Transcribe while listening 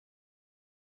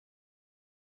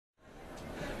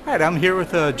All right, I'm here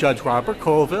with Judge Robert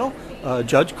Colville.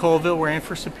 Judge Colville ran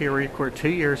for Superior Court 2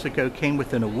 years ago, came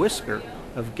within a whisker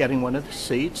of getting one of the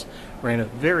seats, ran a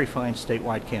very fine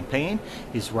statewide campaign.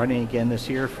 He's running again this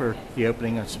year for the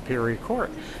opening of Superior Court.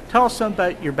 Tell us some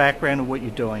about your background and what you're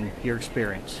doing, your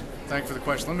experience. Thank you for the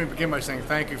question. Let me begin by saying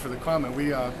thank you for the comment.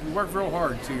 We worked real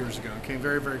hard 2 years ago and came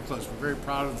very, very close. We're very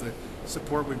proud of the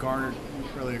support we garnered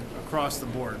really across the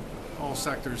board, all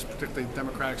sectors, particularly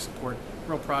Democratic support.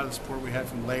 Real proud of the support we had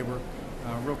from labor,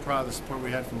 real proud of the support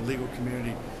we had from the legal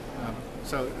community.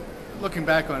 So looking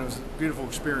back on it, was a beautiful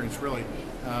experience, really.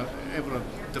 Able to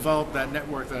develop that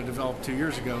network that I developed 2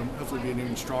 years ago and hopefully be an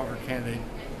even stronger candidate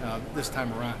this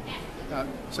time around.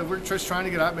 So we're just trying to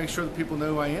get out, make sure that people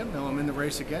know who I am, know I'm in the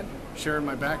race again, sharing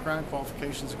my background,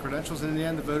 qualifications, and credentials, and in the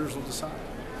end, the voters will decide.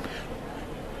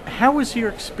 How was your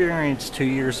experience 2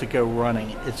 years ago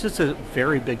running? It's just a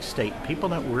very big state. People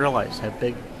don't realize how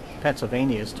big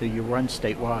Pennsylvania is till you run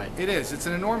statewide. It is. It's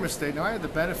an enormous state. Now, I had the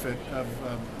benefit of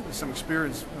some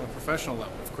experience on a professional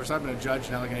level. Of course, I've been a judge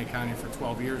in Allegheny County for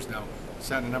 12 years now,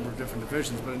 sat in a number of different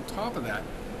divisions. But on top of that,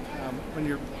 when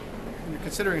you're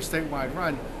considering a statewide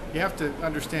run, you have to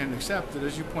understand and accept that,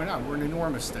 as you point out, we're an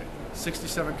enormous state.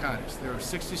 67 counties. There are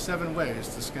 67 ways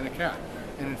to skin a cat.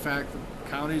 And in fact, the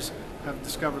counties have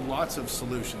discovered lots of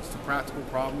solutions to practical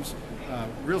problems,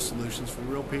 real solutions for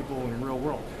real people in the real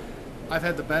world. I've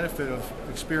had the benefit of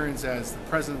experience as the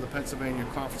president of the Pennsylvania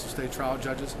Conference of State Trial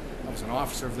Judges. I was an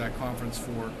officer of that conference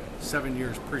for 7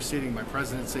 years preceding my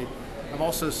presidency. I've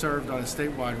also served on a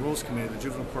statewide rules committee, the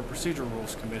Juvenile Court Procedural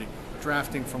Rules Committee,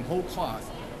 drafting from whole cloth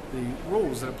the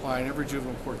rules that apply in every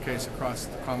juvenile court case across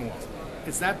the Commonwealth.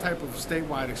 It's that type of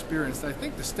statewide experience that I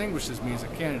think distinguishes me as a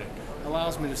candidate,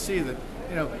 allows me to see that,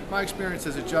 my experience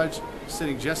as a judge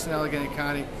sitting just in Allegheny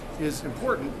County is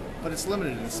important, but it's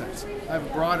limited in a sense. I have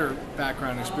a broader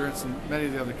background experience than many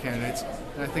of the other candidates,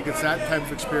 and I think it's that type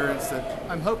of experience that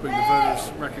I'm hoping the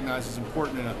voters recognize as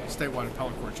important in a statewide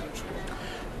appellate court judge.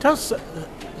 Tell us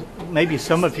maybe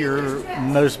some of your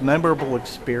most memorable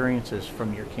experiences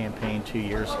from your campaign 2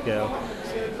 years ago,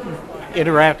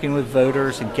 interacting with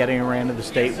voters and getting around to the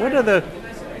state. What are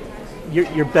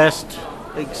your best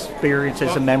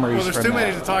experiences and memories? Well, there's too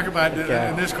many to talk about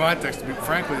in this context, to be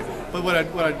frank with you. But what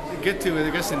I get to,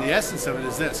 I guess, in the essence of it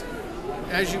is this: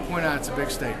 as you point out, it's a big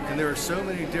state, and there are so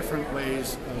many different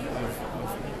ways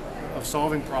of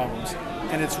solving problems,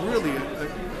 and it's really a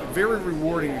very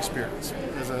rewarding experience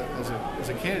as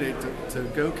a candidate to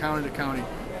go county to county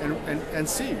and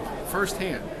see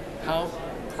firsthand how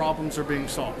problems are being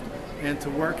solved, and to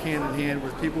work hand in hand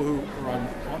with people who are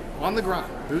on the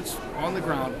ground, boots on the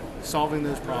ground, solving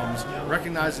those problems,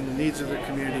 recognizing the needs of their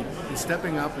community, and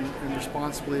stepping up and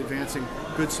responsibly advancing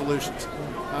good solutions.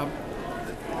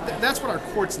 That's what our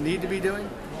courts need to be doing.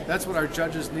 That's what our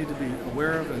judges need to be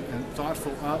aware of and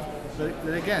thoughtful of.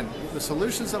 But again, the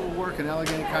solutions that will work in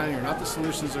Allegheny County are not the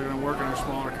solutions that are going to work in our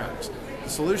smaller counties. The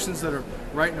solutions that are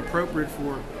right and appropriate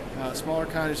for smaller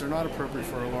counties are not appropriate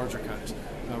for our larger counties.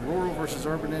 Rural versus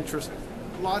urban interest,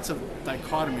 lots of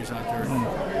dichotomies out there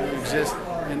that exist,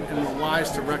 and we're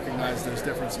wise to recognize those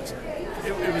differences.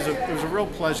 It was a real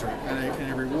pleasure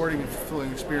and a rewarding and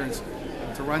fulfilling experience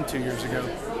to run 2 years ago.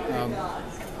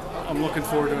 I'm looking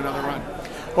forward to another run.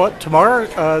 Well, tomorrow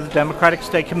the Democratic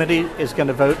State Committee is going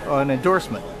to vote on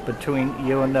endorsement between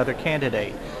you and another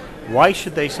candidate. Why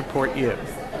should they support you?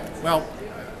 Well,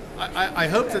 I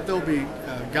hope that they'll be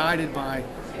guided by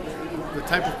the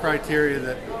type of criteria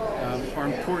that are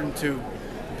important to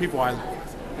the people I live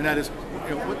with, and that is,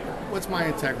 what's my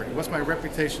integrity? What's my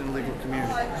reputation in the legal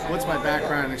community? What's my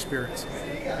background and experience?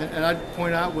 And I'd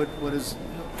point out what is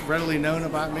readily known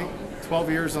about me.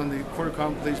 12 years on the Court of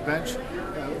Common Pleas bench.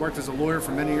 Worked as a lawyer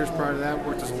for many years prior to that.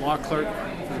 Worked as a law clerk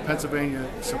for the Pennsylvania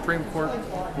Supreme Court.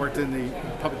 Worked in the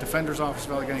Public Defender's Office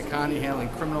of Allegheny County, handling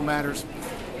criminal matters.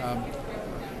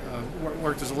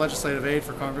 Worked as a legislative aide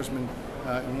for Congressmen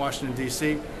in Washington,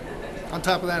 D.C. On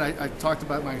top of that, I talked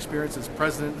about my experience as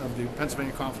president of the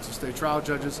Pennsylvania Conference of State Trial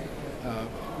Judges,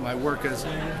 my work as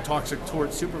a toxic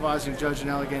tort supervising judge in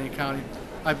Allegheny County.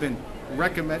 I've been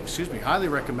highly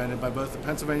recommended by both the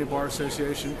Pennsylvania Bar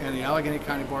Association and the Allegheny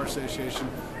County Bar Association,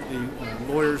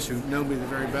 the lawyers who know me the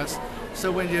very best. So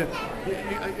when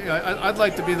I'd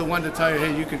like to be the one to tell you,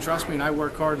 hey, you can trust me and I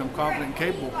work hard and I'm confident and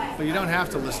capable, but you don't have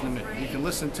to listen to me. You can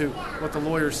listen to what the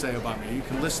lawyers say about me. You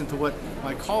can listen to what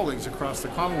my colleagues across the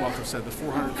Commonwealth have said, the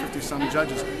 450-some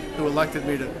judges who elected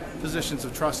me to positions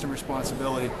of trust and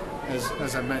responsibility,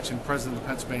 as I mentioned, president of the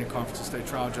Pennsylvania Conference of State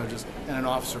Trial Judges and an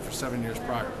officer for 7 years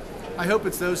prior. I hope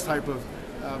it's those type of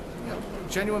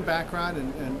genuine background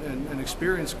and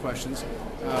experience questions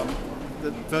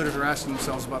that voters are asking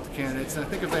themselves about the candidates. And I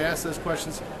think if they ask those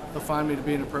questions, they'll find me to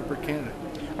be an appropriate candidate.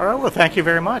 All right, well, thank you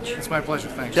very much. It's my pleasure.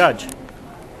 Thanks. Judge.